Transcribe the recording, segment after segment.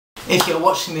If you're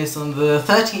watching this on the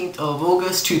 13th of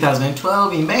August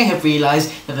 2012, you may have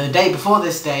realised that the day before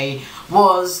this day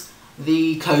was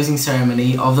the closing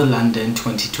ceremony of the London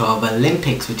 2012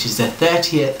 Olympics, which is the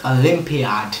 30th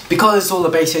Olympiad. Because all the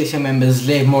Base Station members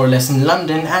live more or less in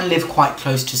London and live quite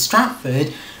close to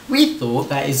Stratford, we thought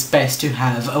that it's best to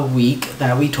have a week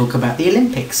that we talk about the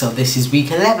Olympics. So this is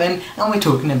week 11 and we're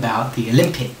talking about the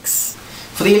Olympics.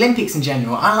 For the Olympics in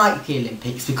general, I like the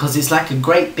Olympics because it's like a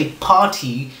great big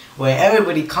party where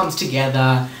everybody comes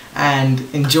together and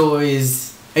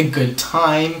enjoys a good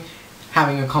time,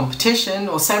 having a competition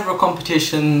or several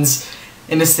competitions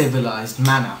in a civilized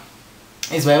manner.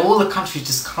 It's where all the countries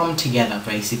just come together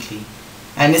basically.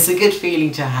 And it's a good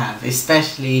feeling to have,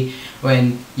 especially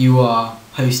when you are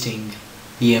hosting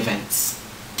the events.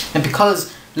 And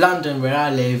because London, where I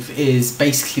live, is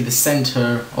basically the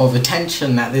centre of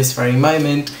attention at this very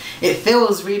moment, it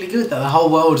feels really good that the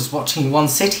whole world is watching one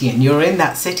city and you're in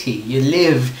that city. You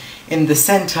live in the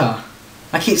centre.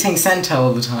 I keep saying centre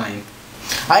all the time.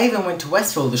 I even went to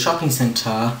Westfield, the shopping centre,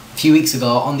 a few weeks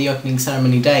ago on the opening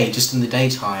ceremony day, just in the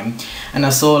daytime, and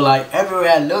I saw, like, everywhere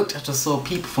I looked, I just saw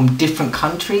people from different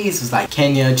countries. It was like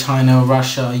Kenya, China,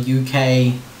 Russia,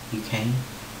 UK,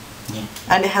 yeah.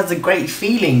 And it has a great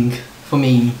feeling for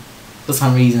me, for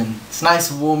some reason. It's a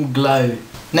nice warm glow.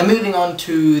 Now moving on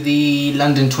to the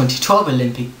London 2012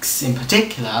 Olympics in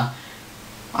particular,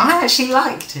 I actually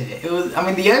liked it.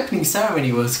 The opening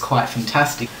ceremony was quite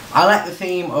fantastic. I like the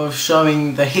theme of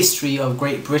showing the history of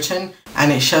Great Britain,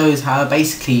 and it shows how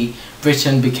basically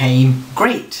Britain became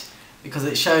great, because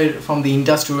it showed from the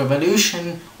Industrial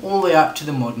Revolution all the way up to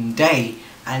the modern day.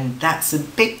 And that's a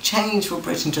big change for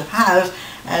Britain to have,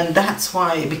 and that's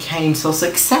why it became so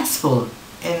successful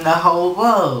in the whole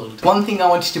world. One thing I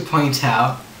wanted to point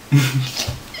out,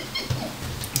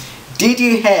 did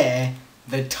you hear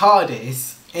the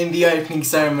TARDIS in the opening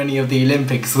ceremony of the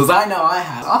Olympics? Because I know I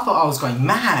have. I thought I was going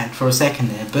mad for a second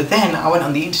there, but then I went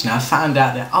on the internet, I found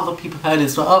out that other people heard it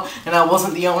as well, and I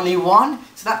wasn't the only one,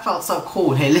 so that felt so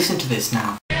cool. Hey, listen to this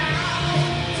now.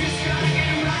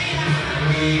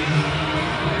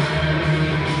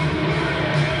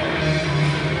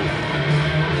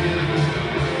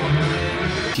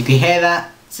 You can hear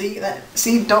that?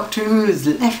 See, Doctor Who has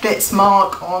left its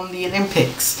mark on the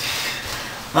Olympics.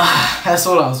 That's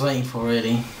all I was waiting for,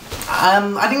 really.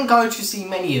 I didn't go to see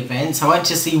many events. I went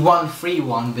to see one free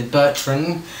one with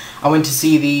Bertrand. I went to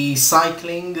see the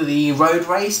cycling, the road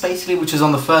race, basically, which was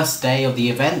on the first day of the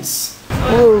events.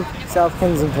 Oh, South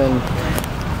Kensington.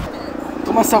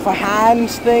 Got myself a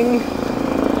hand thing.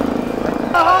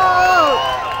 Oh!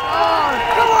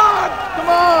 Come on!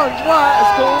 Right,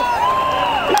 that's cool.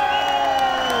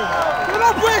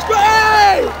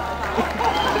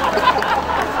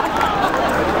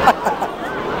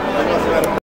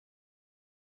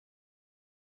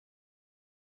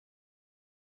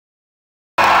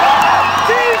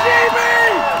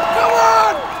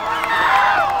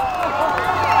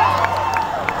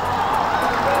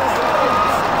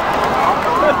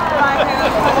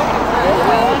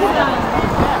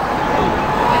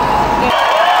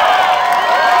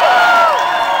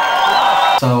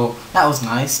 So that was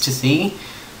nice to see.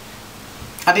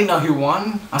 I didn't know who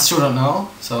won, I still don't know,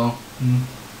 so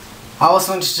I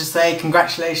also wanted to say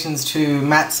congratulations to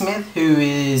Matt Smith, who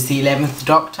is the 11th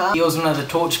Doctor. He was one of the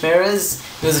torchbearers.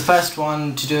 He was the first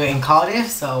one to do it in Cardiff,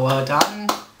 so well done.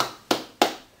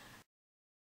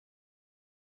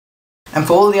 And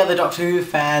for all the other Doctor Who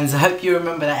fans, I hope you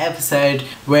remember that episode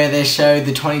where they showed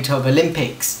the 2012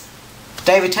 Olympics.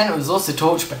 David Tennant was also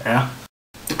torchbearer.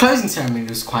 The closing ceremony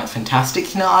was quite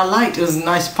fantastic. You know, I liked it. It was a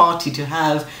nice party to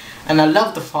have. And I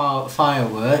love the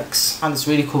fireworks. I found this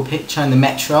really cool picture in the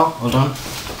Metro. Hold on.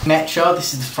 Metro,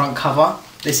 this is the front cover.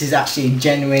 This is actually a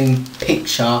genuine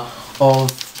picture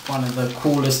of one of the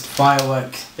coolest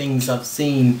firework things I've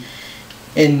seen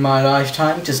in my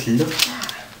lifetime. Just look at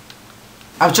that.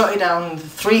 I've jotted down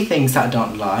 3 things that I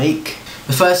don't like.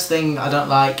 The first thing I don't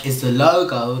like is the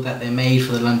logo that they made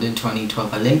for the London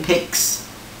 2012 Olympics.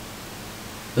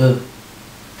 Ugh.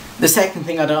 The second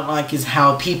thing I don't like is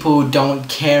how people don't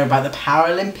care about the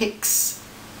Paralympics,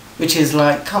 which is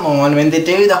like, come on, I mean, they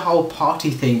do the whole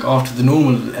party thing after the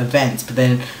normal events, but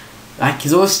then like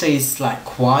it always stays like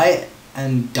quiet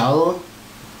and dull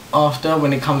after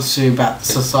when it comes to about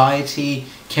society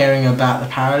caring about the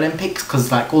Paralympics,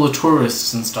 because like all the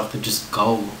tourists and stuff, they just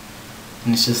go,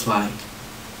 and it's just like,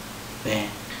 there.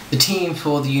 The team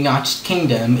for the United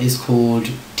Kingdom is called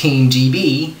Team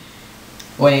GB,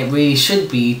 when it really should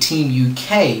be Team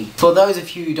UK. For those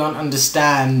of you who don't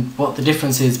understand what the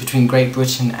difference is between Great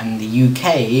Britain and the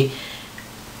UK,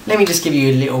 Let me just give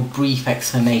you a little brief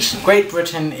explanation. Great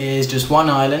Britain is just one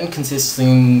island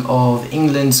consisting of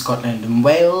England, Scotland and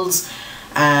Wales,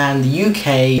 and the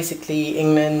UK, basically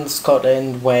England,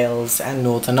 Scotland, Wales and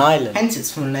Northern Ireland. Hence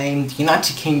its full name, the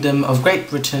United Kingdom of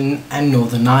Great Britain and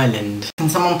Northern Ireland. Can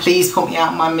someone please put me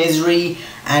out of my misery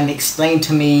and explain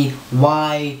to me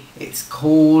why it's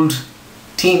called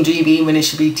Team GB when it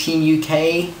should be Team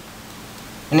UK?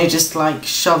 And it just like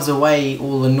shoves away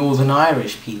all the Northern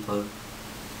Irish people.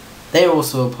 They're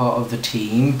also a part of the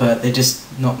team, but they're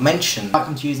just not mentioned. Quite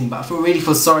confusing, but I really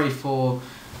feel sorry for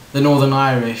the Northern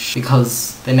Irish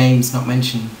because their name's not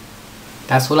mentioned.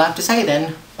 That's all I have to say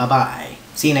then. Bye bye.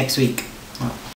 See you next week.